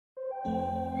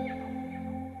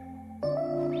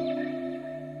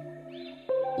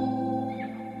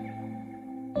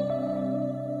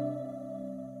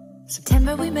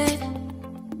September we met,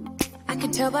 I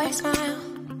could tell by your smile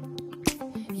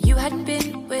you hadn't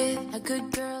been with a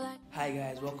good girl like... Hi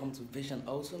guys, welcome to Vision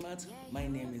AutoMart. My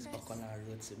name is Okanlawon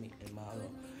Oluwarotimi.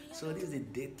 So this is the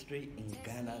day 3 in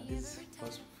Ghana. This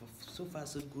was so far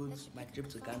so good. My trip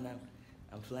to Ghana.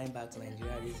 I'm flying back to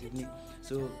Nigeria this evening.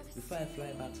 So before I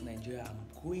fly back to Nigeria, I'm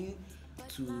going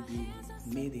to the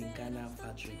Made in Ghana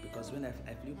factory, because when I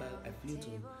flew to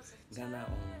Ghana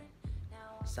on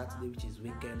Saturday, which is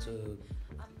weekend. So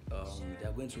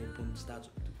they're going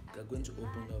to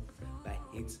open up by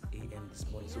 8 a.m. this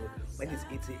morning. So when it's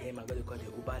 8 a.m., I'm going to call the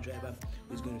Uber driver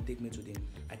who's going to take me to the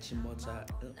Achimota,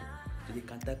 to the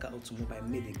Kantanka automobile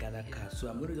Made in Ghana car. So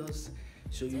I'm going to just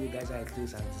show you guys how it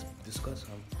is and discuss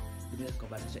some business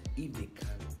conversation if they can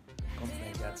come to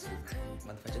Nigeria to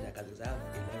manufacture their cars. Because I have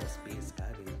a lot of space, I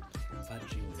have a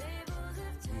factory which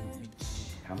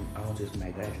I want to use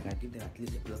my guys, and I give them at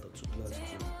least a plot or 2 plots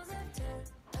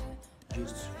to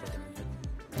use for them.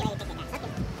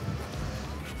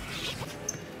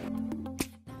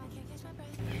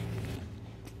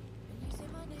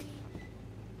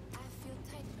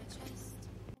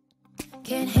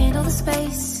 Can't handle the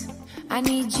space, I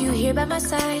need you here by my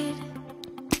side.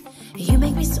 You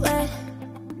make me sweat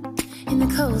in the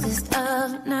coldest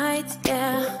of nights,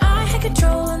 yeah. I had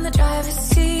control in the driver's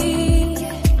seat,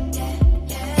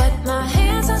 but my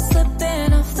hands are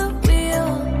slipping off the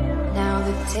wheel. Now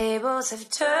the tables have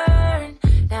turned,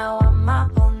 now I'm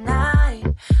up all night.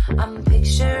 I'm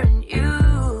picturing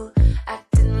you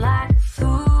acting like a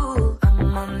fool.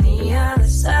 I'm on the other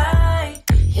side,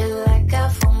 you're like a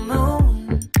full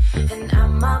moon, and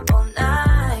I'm up all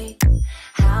night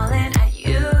howling at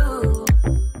you.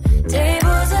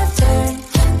 Tables have turned.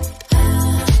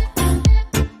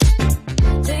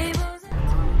 Tables have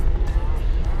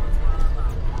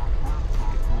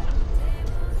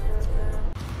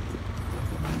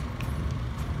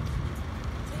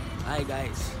Hi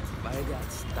guys, already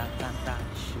at Kantanka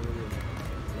showroom.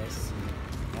 Let's see.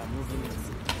 We are moving to the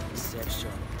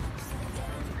reception.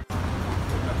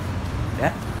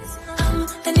 Yeah? I'm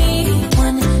the needy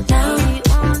one now.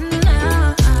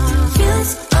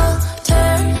 Feels all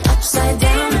turned upside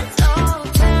down.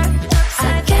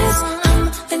 I guess I'm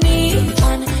the needy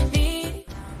one.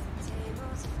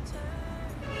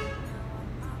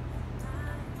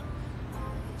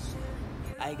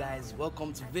 Hi guys,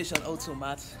 welcome to Vision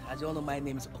AutoMart. As you all know, my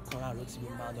name is Okanlawon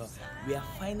Oluwarotimi. We are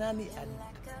finally at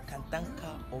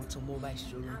Kantanka automobile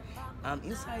showroom. I'm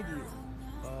inside the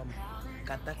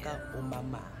Kantanka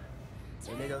Omama.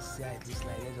 So let us see how it is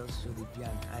like. Let us show the view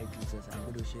and how it looks. I'm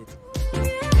going to show it.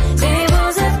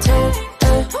 Tables have turned.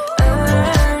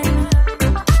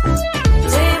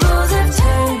 Tables have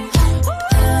turned.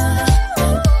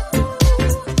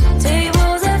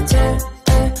 Tables have turned.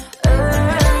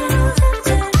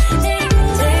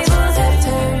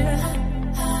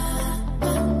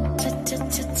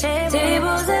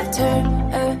 Tables have turned.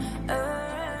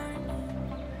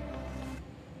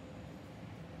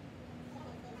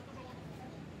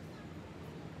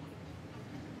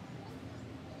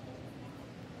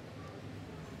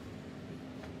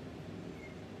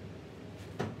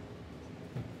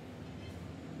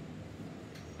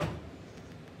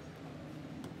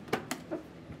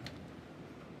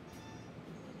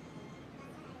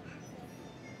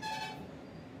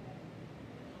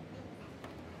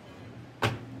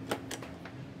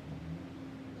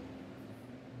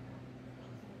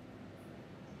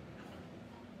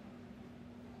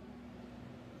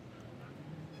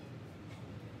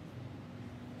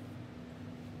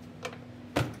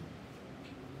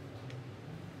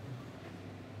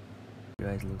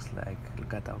 Guys, looks like,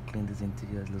 look at how clean this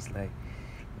interior looks like.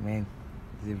 Man,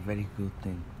 it's a very good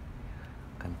thing.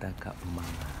 Kantanka Mama,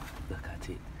 look at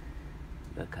it,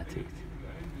 look at it,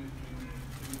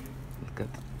 look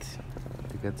at it,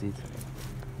 look at it,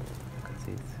 look at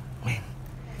it. Man,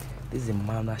 this is a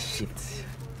Mama shit.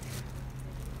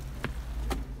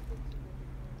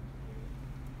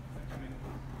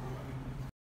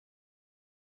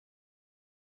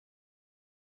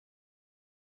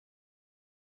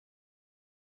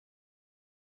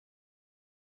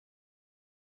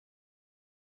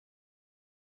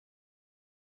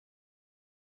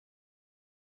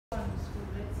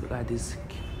 Look at this.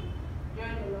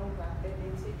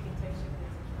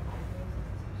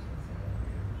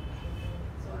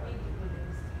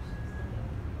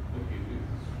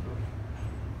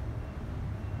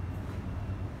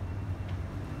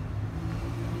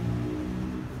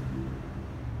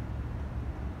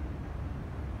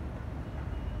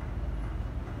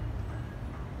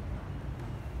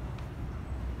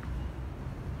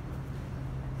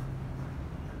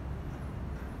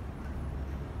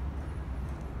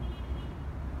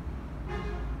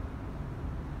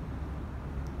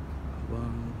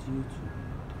 due to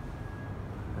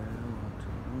I don't want to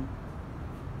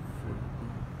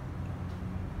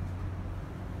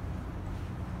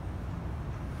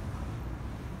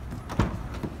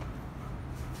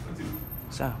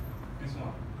Sir, This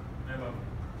one. Never.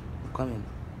 come in.